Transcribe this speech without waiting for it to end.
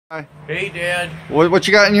Hi. Hey, Dad. What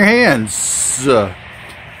you got in your hands?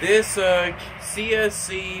 This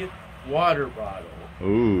CSC water bottle.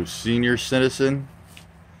 Ooh, senior citizen.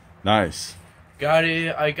 Nice.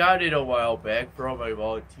 I got it a while back from my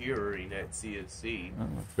volunteering at CSC. Oh,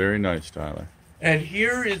 very nice, Tyler. And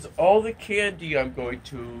here is all the candy I'm going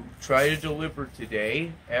to try to deliver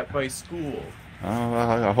today at my school. Oh,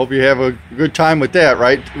 I hope you have a good time with that,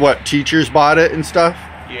 right? What, teachers bought it and stuff?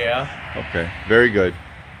 Yeah. Okay, very good.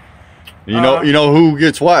 You know who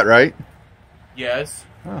gets what, right? Yes.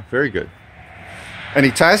 Oh, very good.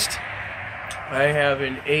 Any test? I have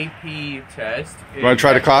an AP test. You want to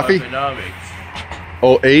try the coffee? Economics.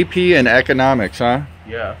 Oh, AP and economics, huh?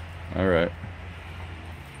 Yeah. All right.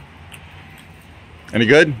 Any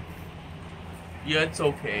good? Yeah, it's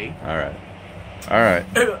okay. All right. All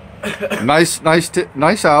right.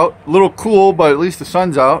 Nice out. A little cool, but at least the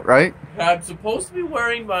sun's out, right? I'm supposed to be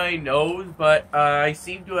wearing my nose, but I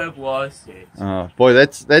seem to have lost it. Boy,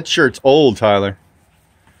 that shirt's old, Tyler.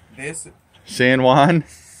 This San Juan?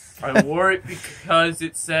 I wore it because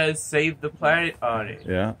it says "Save the Planet" on it.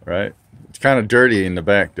 Yeah, right. It's kind of dirty in the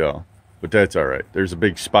back, though, but that's all right. There's a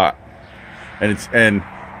big spot, and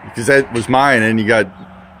because that was mine, and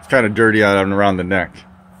it's kind of dirty out and around the neck.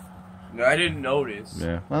 No, I didn't notice.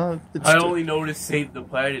 Yeah, well, I only noticed "Save the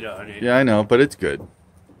Planet" on it. Yeah, I know, but it's good.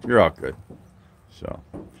 You're all good. So,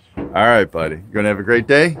 all right, buddy. You gonna have a great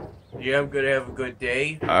day? Yeah, I'm gonna have a good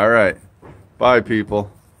day. All right. Bye,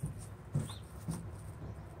 people.